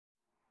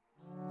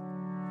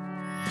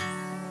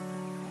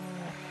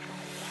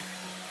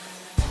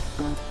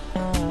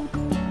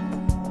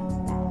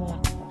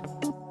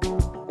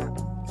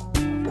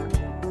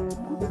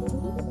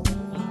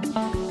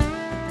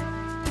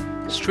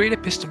Street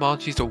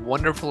epistemology is a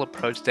wonderful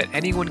approach that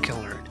anyone can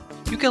learn.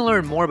 You can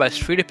learn more about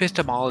street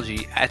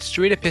epistemology at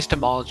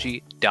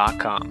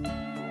streetepistemology.com.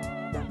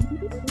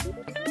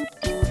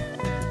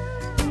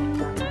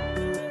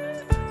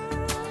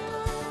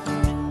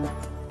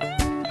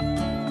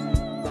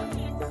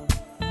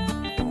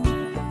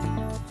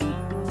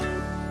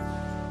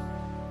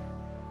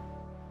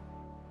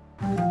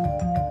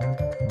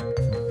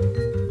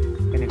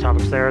 Any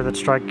topics there that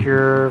strike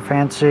your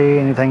fancy?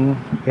 Anything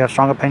you have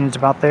strong opinions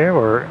about there,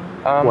 or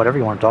whatever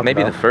you want to talk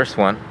maybe about? Maybe the first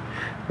one.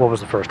 What was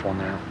the first one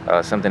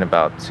there? Something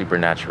about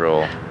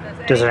supernatural.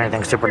 Does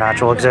anything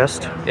supernatural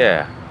exist?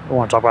 Yeah. We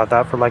want to talk about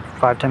that for like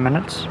 5-10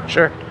 minutes?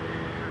 Sure.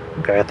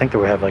 Okay, I think that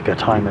we have like a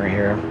timer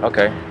here.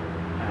 Okay.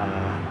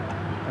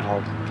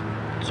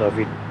 So if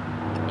you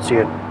see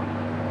it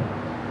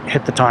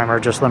hit the timer,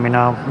 just let me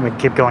know. We can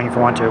keep going if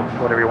you want to,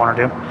 whatever you want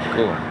to do.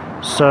 Cool.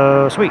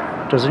 So, sweet.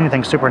 Does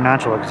anything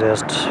supernatural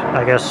exist?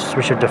 I guess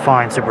we should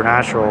define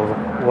supernatural.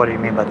 What do you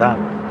mean by that?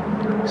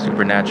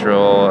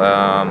 Supernatural,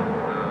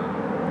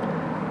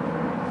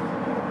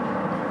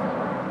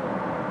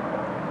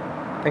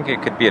 I think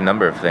it could be a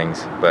number of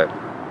things, but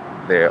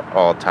they're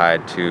all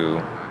tied to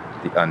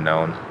the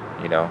unknown,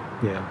 you know?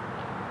 Yeah.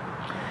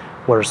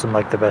 What are some,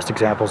 like, the best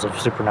examples of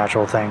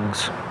supernatural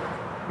things?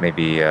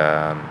 Maybe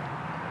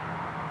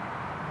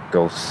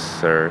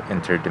ghosts or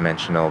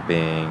interdimensional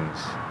beings.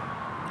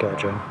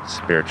 Gotcha.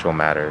 Spiritual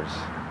matters.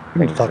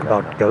 We can talk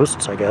about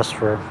ghosts, I guess,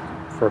 for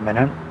a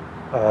minute.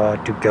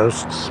 Do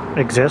ghosts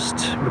exist?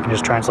 We can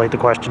just translate the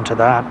question to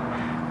that.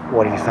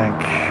 What do you think?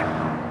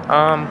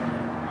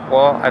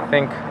 Well, I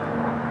think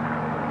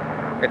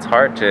it's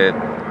hard to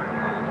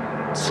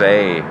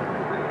say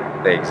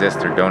they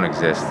exist or don't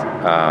exist.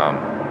 I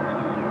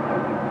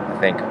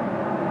think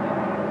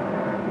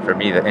for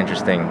me the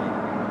interesting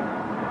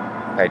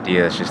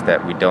idea is just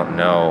that we don't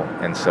know,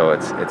 and so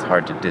it's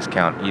hard to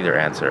discount either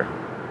answer.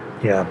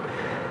 Yeah.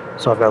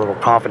 So I've got a little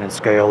confidence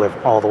scale. If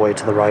all the way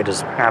to the right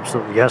is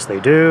absolutely yes they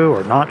do,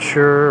 or not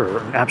sure,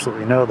 or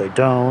absolutely no they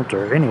don't,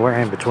 or anywhere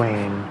in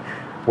between,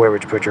 where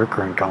would you put your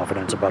current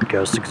confidence about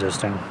ghosts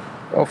existing?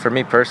 Well, for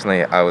me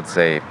personally, I would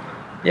say,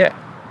 yeah.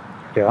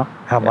 Yeah?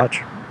 How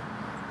much?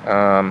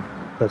 Um,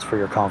 That's for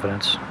your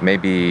confidence.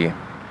 Maybe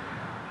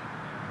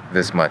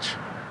this much.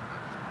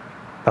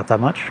 About that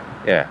much?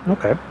 Yeah.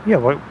 Okay. Yeah.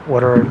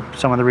 What are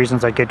some of the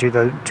reasons that get you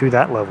to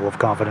that level of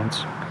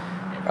confidence?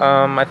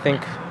 I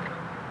think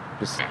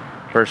just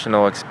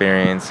personal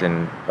experience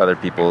and other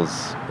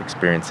people's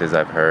experiences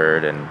I've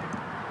heard, and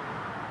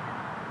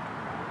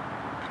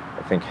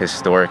I think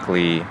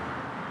historically,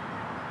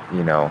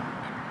 you know,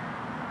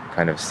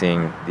 kind of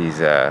seeing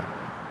these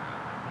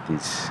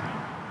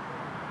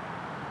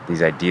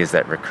ideas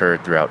that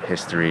recurred throughout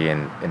history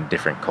and in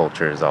different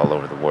cultures all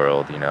over the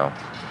world, you know.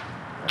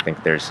 I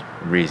think there's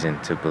reason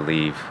to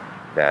believe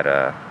that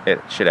it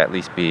should at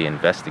least be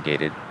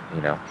investigated,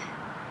 you know.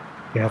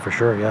 Yeah, for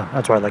sure. Yeah,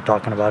 that's why I like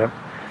talking about it.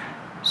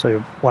 So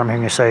what I'm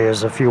hearing you say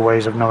is a few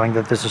ways of knowing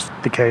that this is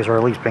the case, or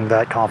at least being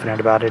that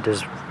confident about it,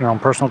 is your own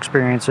personal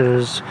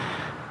experiences,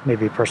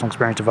 maybe personal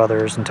experience of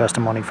others and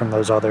testimony from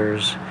those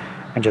others,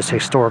 and just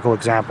historical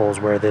examples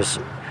where this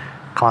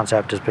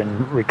concept has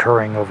been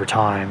recurring over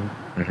time,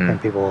 and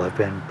people have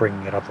been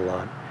bringing it up a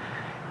lot.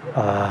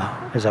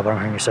 Is that what I'm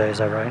hearing you say? Is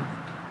that right?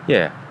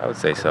 Yeah, I would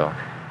say so.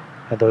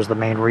 Are those the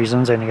main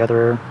reasons? Any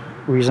other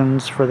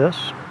reasons for this?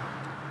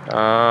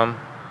 I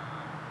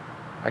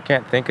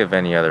can't think of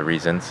any other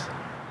reasons.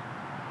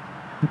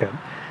 Okay.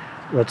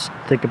 Let's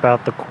think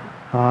about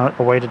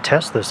a way to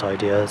test this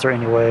idea. Is there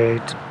any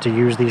way to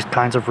use these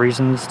kinds of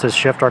reasons to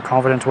shift our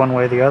confidence one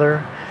way or the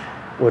other?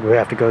 Would we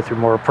have to go through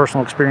more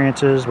personal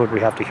experiences? Would we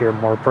have to hear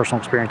more personal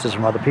experiences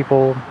from other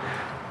people?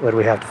 Would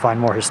we have to find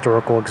more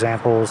historical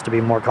examples to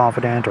be more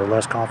confident or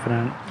less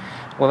confident?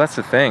 Well, that's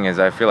the thing, is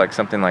I feel like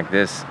something like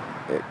this,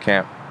 it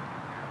can't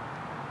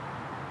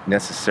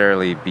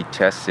necessarily be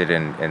tested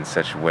in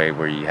such a way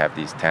where you have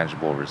these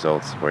tangible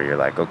results where you're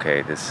like,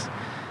 okay, this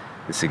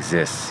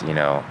exists, you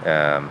know.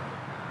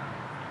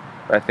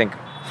 But I think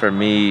for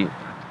me,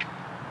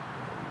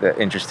 the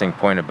interesting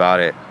point about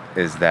it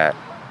is that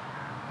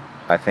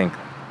I think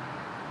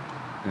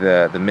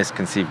the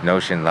misconceived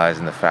notion lies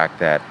in the fact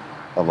that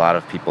a lot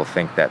of people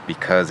think that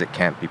because it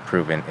can't be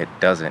proven, it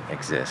doesn't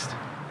exist,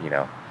 you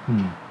know.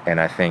 And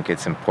I think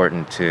it's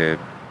important to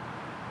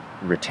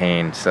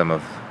retain some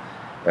of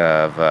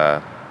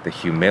the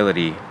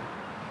humility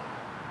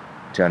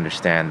to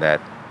understand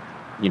that,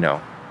 you know,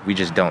 we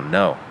just don't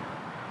know.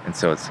 And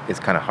so it's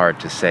kind of hard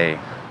to say,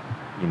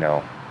 you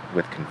know,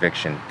 with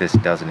conviction, this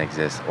doesn't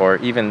exist, or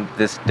even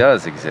this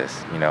does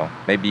exist, you know.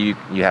 Maybe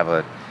you have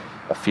a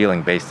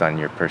feeling based on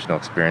your personal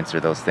experience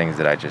or those things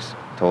that I just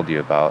told you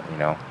about, you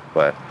know.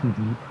 But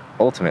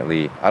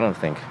ultimately, I don't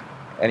think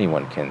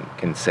anyone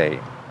can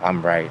say,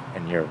 I'm right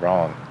and you're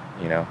wrong,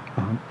 you know.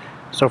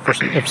 So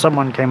if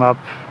someone came up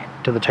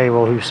to the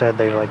table who said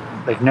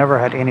they've never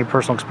had any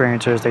personal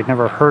experiences, they've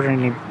never heard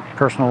any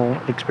personal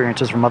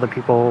experiences from other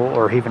people,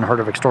 or even heard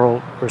of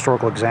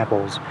historical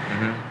examples.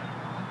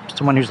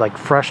 Someone who's like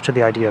fresh to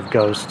the idea of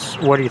ghosts,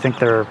 what do you think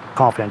their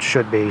confidence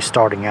should be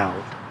starting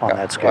out on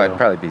that scale? Well, it'd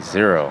probably be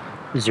 0.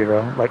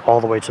 0, like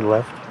all the way to the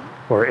left,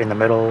 or in the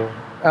middle?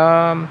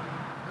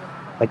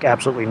 Like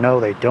absolutely no,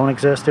 they don't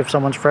exist if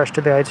someone's fresh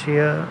to the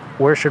idea?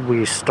 Where should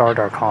we start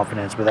our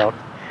confidence without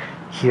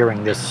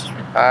hearing this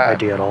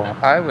idea at all?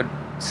 I would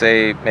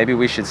say maybe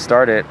we should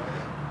start it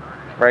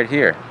right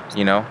here,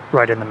 you know?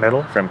 Right in the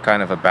middle? From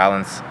kind of a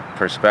balanced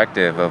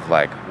perspective of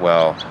like,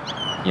 well,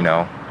 you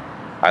know,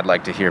 I'd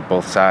like to hear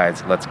both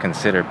sides. Let's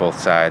consider both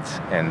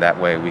sides, and that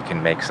way we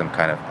can make some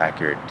kind of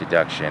accurate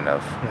deduction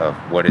of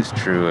what is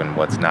true and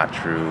what's not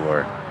true,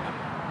 or,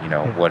 you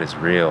know, what is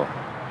real.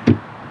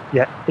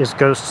 Yeah,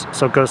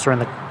 ghosts are in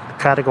the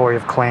category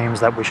of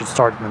claims that we should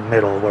start in the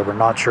middle, where we're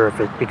not sure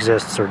if it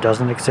exists or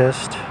doesn't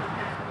exist?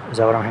 Is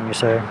that what I'm hearing you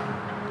say?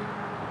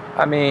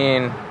 I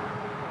mean,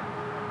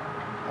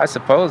 I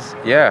suppose,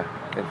 yeah.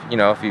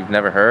 If you've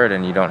never heard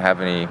and you don't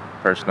have any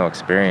personal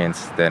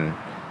experience, then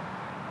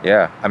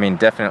yeah. I mean,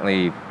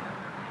 definitely,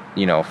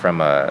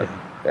 from a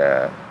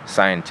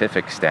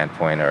scientific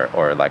standpoint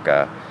or like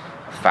a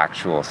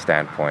factual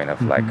standpoint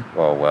of like,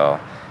 oh,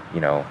 well,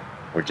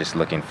 we're just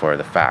looking for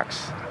the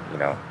facts.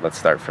 Let's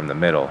start from the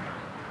middle.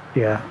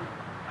 Yeah.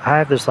 I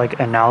have this like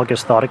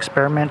analogous thought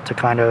experiment to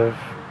kind of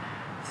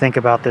think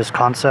about this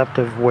concept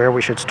of where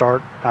we should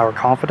start our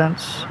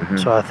confidence.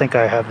 So I think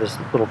I have this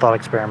little thought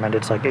experiment.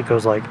 It's like, it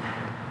goes like,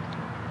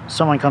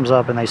 someone comes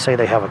up and they say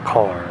they have a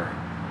car.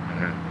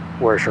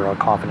 Where should our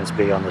confidence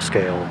be on the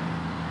scale?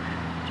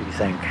 Do you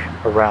think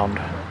around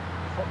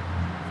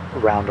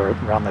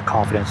the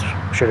confidence?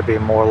 Should it be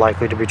more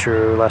likely to be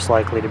true, less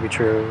likely to be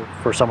true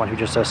for someone who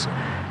just says,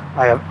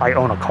 I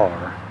own a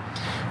car?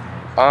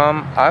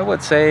 I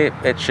would say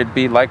it should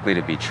be likely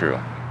to be true.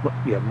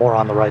 Yeah, more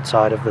on the right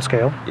side of the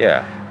scale?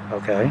 Yeah.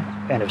 Okay.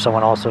 And if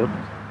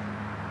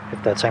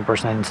that same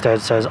person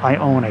instead says, I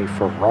own a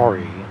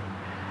Ferrari,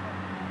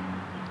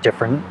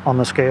 different on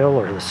the scale,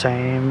 or the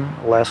same,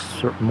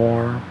 less, or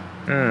more?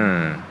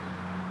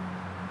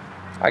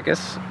 I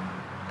guess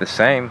the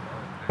same.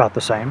 About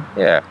the same?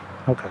 Yeah.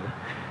 Okay.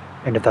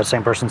 And if that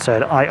same person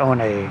said, I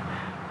own a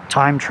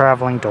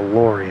time-traveling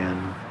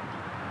DeLorean,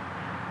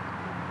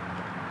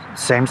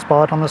 same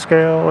spot on the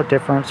scale, a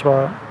different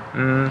spot?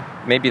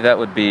 Maybe that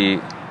would be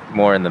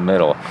more in the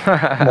middle.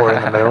 More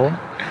in the middle?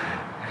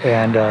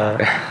 And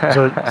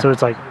so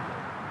it's like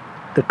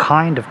the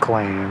kind of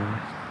claim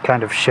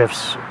kind of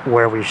shifts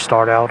where we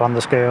start out on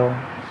the scale?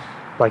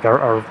 Like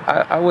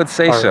I would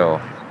say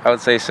so. I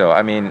would say so.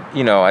 I mean,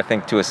 I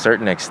think to a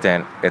certain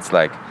extent, it's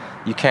like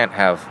you can't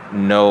have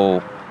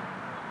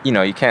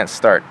you can't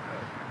start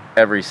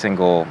every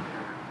single,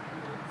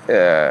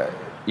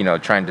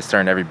 trying to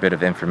discern every bit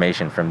of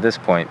information from this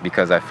point,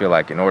 because I feel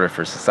like in order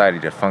for society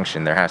to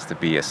function, there has to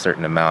be a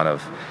certain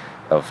amount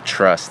of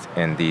trust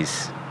in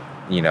these,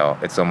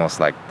 it's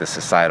almost like the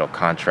societal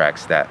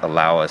contracts that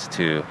allow us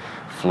to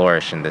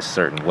flourish in this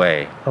certain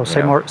way. Oh,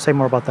 say more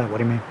about that. What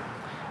do you mean?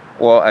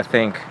 Well, I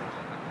think,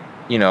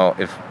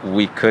 if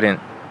we couldn't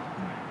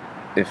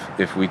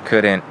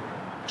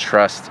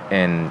trust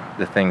in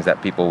the things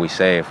that we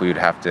say, if we would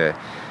have to,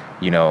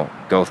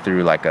 go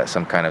through like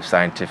some kind of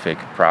scientific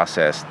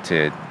process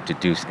to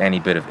deduce any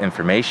bit of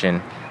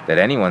information that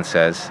anyone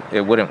says,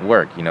 it wouldn't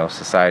work.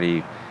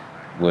 Society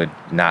would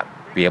not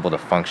be able to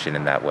function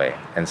in that way.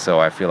 And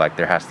so I feel like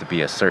there has to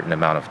be a certain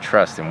amount of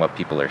trust in what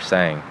people are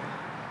saying.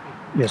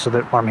 Yeah, so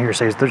what I'm here to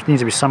say is there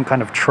needs to be some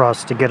kind of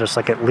trust to get us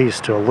like at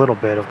least to a little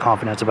bit of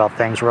confidence about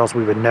things, or else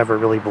we would never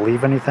really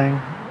believe anything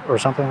or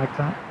something like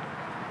that.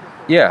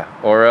 Yeah,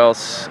 or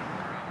else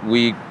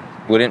we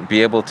wouldn't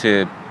be able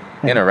to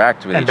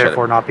interact with each other. And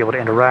therefore not be able to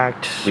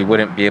interact. We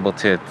wouldn't be able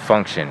to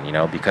function,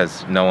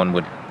 because no one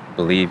would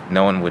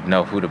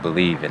know who to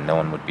believe, and no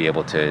one would be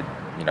able to,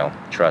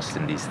 trust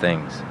in these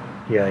things.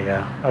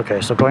 Yeah.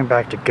 Okay, so going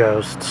back to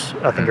ghosts,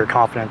 I think your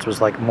confidence was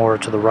like more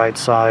to the right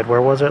side.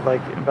 Where was it?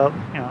 Like about,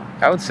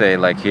 I would say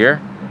like here.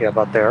 Yeah,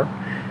 about there.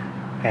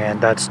 And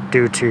that's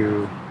due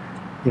to,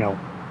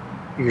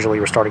 usually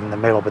you're starting in the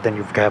middle, but then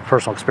you have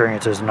personal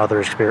experiences and other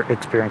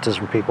experiences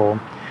from people.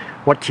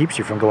 What keeps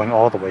you from going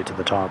all the way to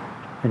the top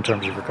in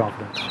terms of your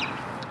confidence?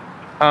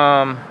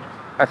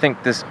 I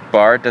think this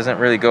bar doesn't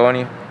really go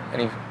any.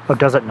 Oh,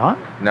 does it not?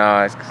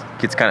 No, it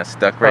gets kind of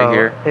stuck right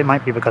here. It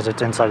might be because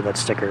it's inside of that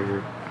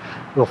sticker.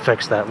 We'll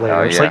fix that later.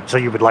 Oh, yeah. So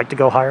you would like to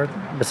go higher?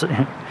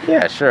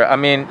 Yeah, sure. I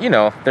mean,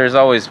 there's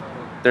always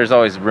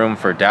room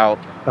for doubt.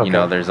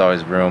 Okay. There's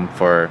always room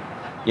for,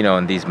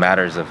 in these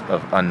matters of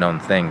unknown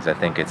things. I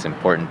think it's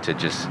important to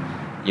just,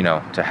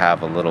 to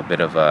have a little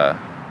bit of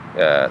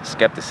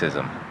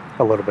skepticism.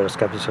 A little bit of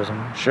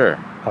skepticism? Sure.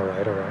 All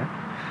right.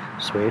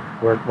 Sweet.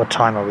 What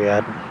time are we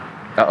at?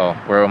 Uh-oh,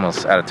 we're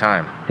almost out of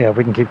time. Yeah,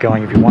 we can keep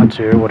going if you want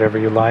to, whatever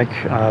you like,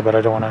 but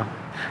I don't want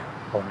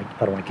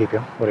to keep you.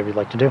 Whatever you'd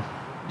like to do.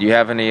 Do you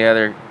have any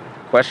other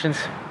questions?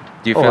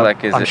 Do you feel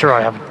like I'm sure I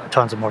have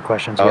tons of more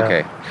questions. Okay.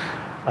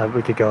 Yeah.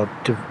 We could go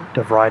to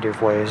a variety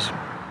of ways.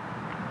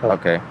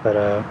 Okay.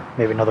 But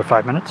maybe another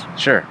 5 minutes?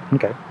 Sure.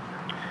 Okay.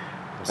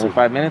 Another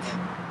 5 minutes?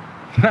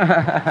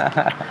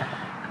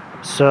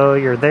 So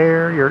you're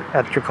there, you're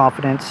at your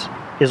confidence.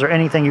 Is there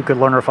anything you could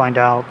learn or find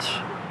out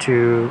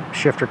to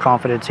shift your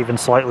confidence even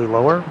slightly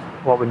lower?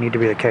 What would need to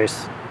be the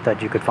case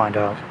that you could find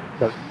out?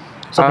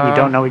 Something you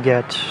don't know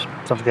yet,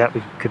 something that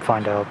we could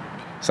find out.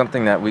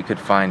 Something that we could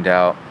find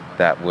out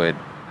that would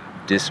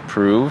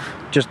disprove?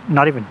 Just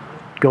not even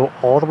go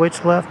all the way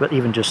to the left, but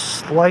even just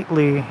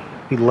slightly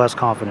be less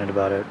confident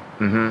about it.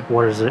 Mm-hmm.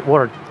 What is it?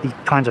 What are the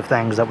kinds of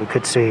things that we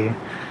could see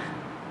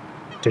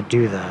to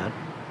do that?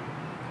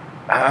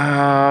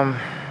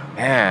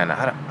 Man,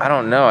 I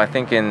don't know. I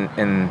think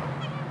in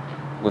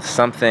with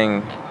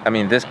something, I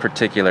mean, this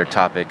particular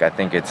topic, I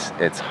think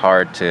it's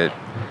hard to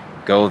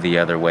go the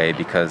other way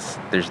because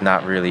there's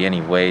not really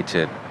any way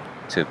to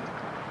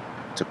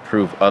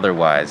prove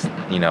otherwise.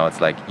 You know,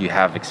 it's like you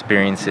have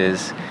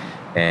experiences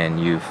and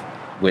you've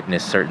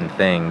witnessed certain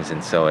things,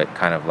 and so it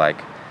kind of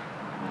like,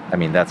 I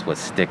mean, that's what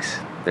sticks.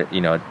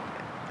 You know,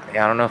 I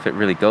don't know if it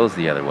really goes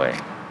the other way.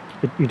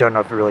 You don't know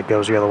if it really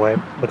goes the other way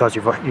because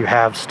you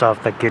have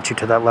stuff that gets you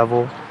to that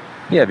level.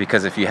 Yeah,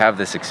 because if you have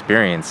this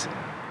experience,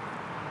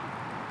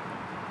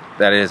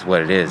 that is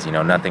what it is. You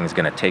know, nothing's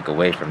going to take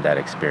away from that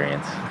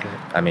experience. Okay.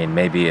 I mean,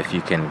 maybe if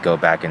you can go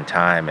back in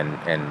time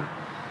and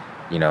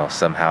you know,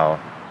 somehow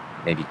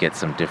maybe get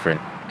some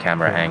different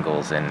camera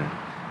angles and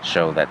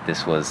show that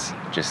this was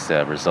just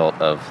a result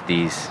of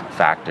these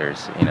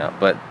factors, you know.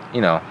 But, you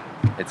know,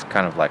 it's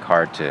kind of like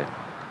hard to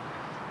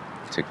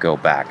go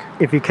back.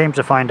 If you came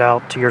to find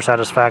out to your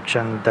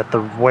satisfaction that the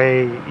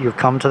way you've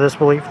come to this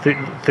belief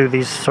through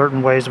these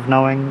certain ways of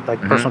knowing, like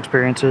personal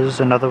experiences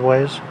and other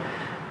ways,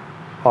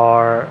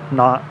 are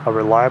not a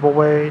reliable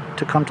way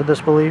to come to this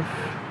belief,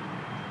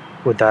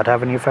 would that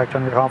have any effect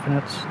on your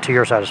confidence to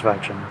your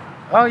satisfaction?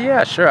 Oh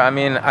yeah, sure. I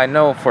mean, I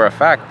know for a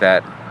fact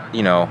that,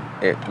 you know,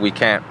 we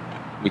can't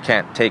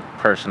take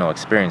personal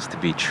experience to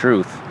be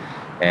truth,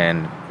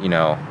 and, you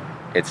know,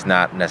 it's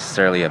not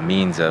necessarily a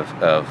means of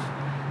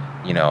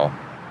you know,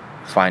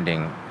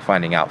 finding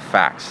out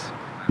facts.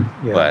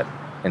 Yeah. But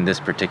in this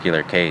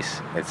particular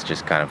case, it's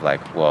just kind of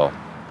like, well,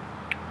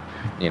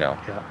 you know.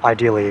 Yeah.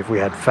 Ideally, if we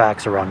had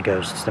facts around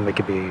ghosts, then we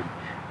could be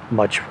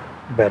much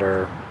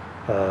better.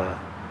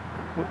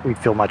 We'd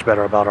feel much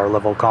better about our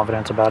level of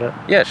confidence about it.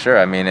 Yeah, sure.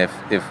 I mean, if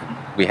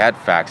we had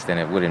facts, then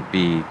it wouldn't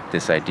be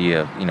this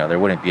idea of, you know, there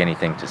wouldn't be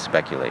anything to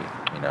speculate,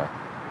 you know.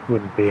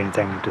 Wouldn't be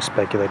anything to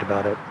speculate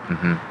about it.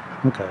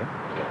 Mm-hmm. Okay.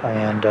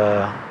 And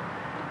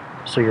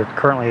so you're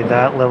currently at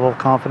that level of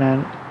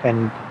confident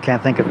and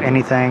can't think of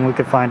anything we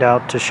could find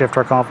out to shift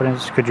our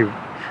confidence? Could you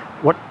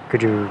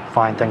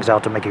find things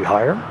out to make you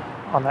higher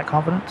on that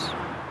confidence?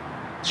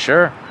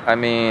 Sure. I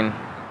mean,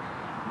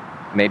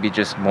 maybe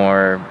just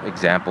more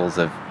examples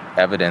of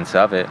evidence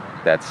of it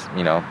that's,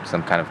 you know,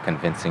 some kind of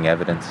convincing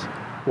evidence.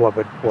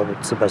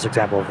 What's the best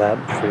example of that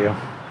for you?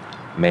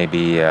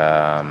 Maybe,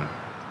 I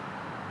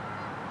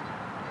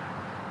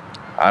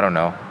don't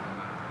know,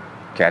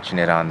 catching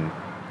it on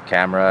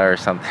camera or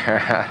something.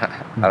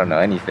 I don't know,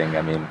 anything.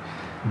 I mean,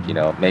 you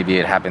know, maybe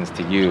it happens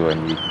to you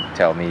and you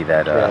tell me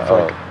that,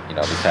 like, you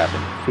know, this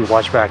happened. If you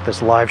watch back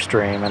this live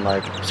stream and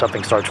like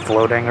something starts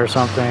floating or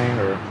something,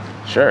 or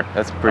sure,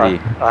 that's pretty.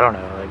 I don't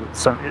know.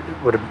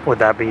 Like, would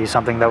that be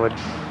something that would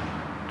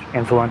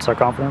influence our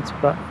confidence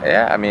about?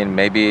 Yeah, I mean,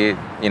 maybe,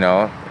 you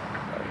know,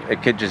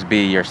 it could just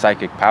be your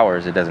psychic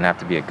powers. It doesn't have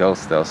to be a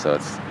ghost, though. So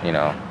it's, you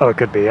know. Oh, it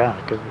could be, yeah.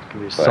 It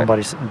could be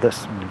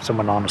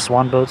someone on a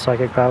swan boat,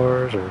 psychic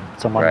powers, or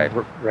someone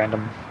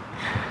random.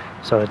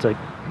 So it's like.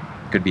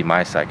 Could be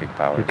my psychic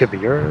powers. It could be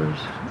yours.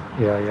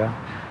 Yeah.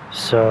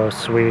 So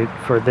sweet.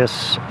 For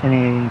this,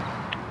 any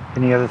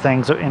other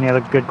things? Any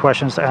other good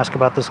questions to ask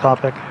about this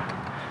topic?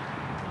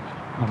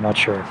 I'm not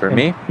sure. For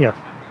me? Yeah.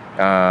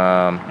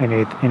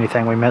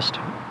 Anything we missed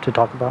to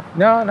talk about?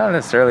 No, not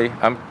necessarily.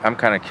 I'm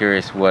kind of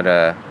curious what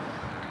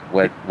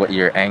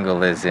your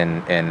angle is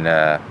in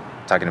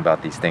talking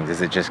about these things.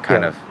 Is it just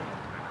kind of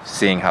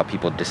seeing how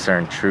people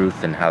discern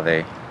truth and how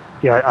they?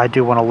 Yeah, I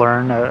do want to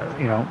learn,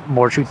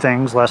 more true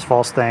things, less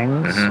false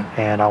things,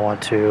 and I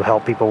want to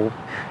help people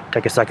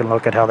take a second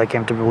look at how they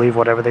came to believe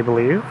whatever they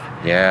believe.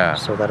 Yeah.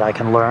 So that I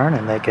can learn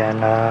and they can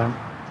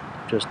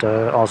just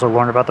also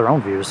learn about their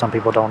own views. Some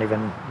people don't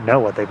even know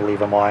what they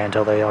believe and why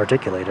until they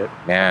articulate it.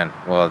 Man,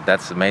 well,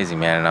 that's amazing,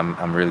 man, and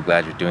I'm really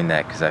glad you're doing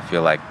that because I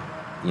feel like,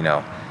 you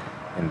know,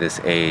 in this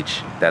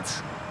age,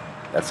 that's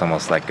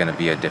almost like going to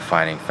be a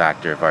defining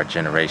factor of our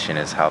generation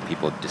is how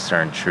people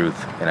discern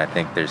truth, and I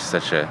think there's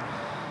such a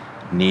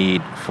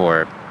need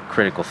for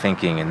critical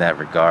thinking in that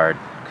regard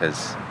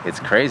because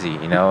it's crazy,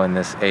 you know, in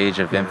this age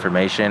of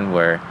information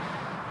where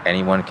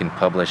anyone can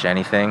publish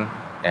anything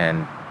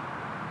and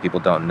people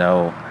don't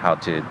know how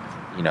to,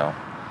 you know,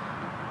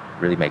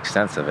 really make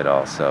sense of it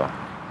all. So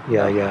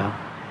yeah,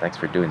 thanks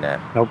for doing that.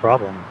 No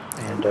problem.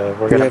 And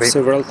we have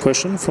several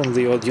questions from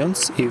the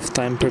audience if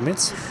time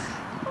permits.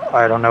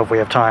 I don't know if we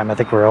have time. I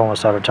think we're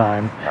almost out of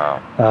time. Oh.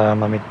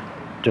 Let me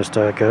just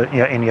go.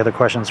 Yeah, any other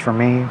questions from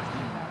me?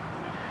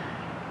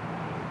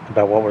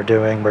 about what we're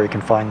doing, where you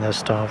can find this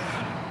stuff?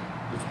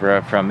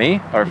 From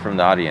me or from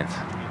the audience?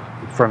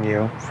 From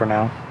you, for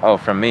now. Oh,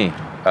 from me.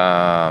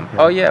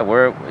 Oh yeah,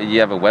 you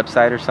have a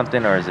website or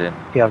something, or is it?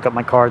 Yeah, I've got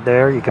my card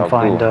there. You can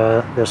find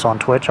cool. this on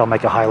Twitch. I'll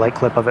make a highlight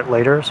clip of it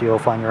later, so you'll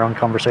find your own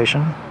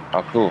conversation.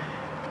 Oh, cool.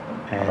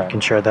 And you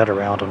can share that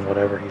around on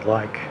whatever you'd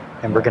like.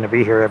 And we're going to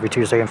be here every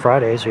Tuesday and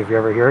Friday, so if you're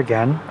ever here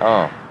again,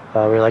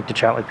 we like to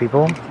chat with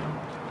people.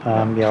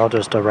 I'll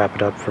just wrap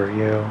it up for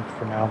you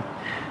for now.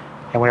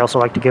 And we also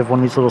like to give one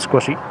of these little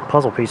squishy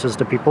puzzle pieces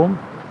to people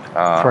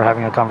for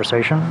having a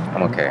conversation.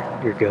 I'm okay.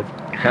 You're good.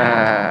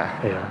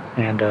 Yeah,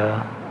 and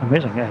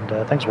amazing. And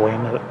thanks,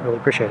 William. I really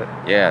appreciate it.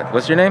 Yeah.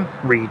 What's your name?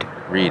 Reed.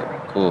 Reed.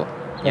 Cool.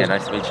 Yeah,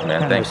 nice to meet you,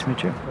 man. Yeah, Thanks. nice to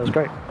meet you. That was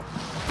great.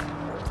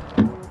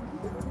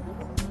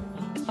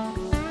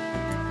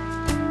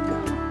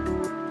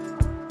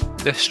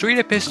 The Street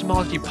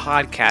Epistemology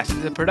Podcast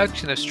is a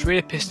production of Street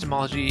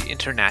Epistemology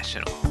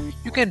International.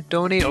 You can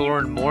donate or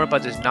learn more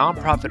about this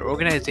nonprofit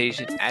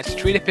organization at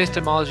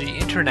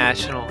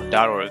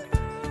streetepistemologyinternational.org.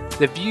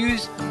 The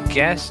views,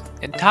 guests,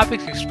 and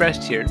topics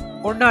expressed here,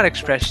 or not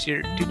expressed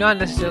here, do not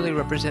necessarily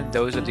represent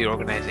those of the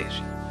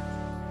organization.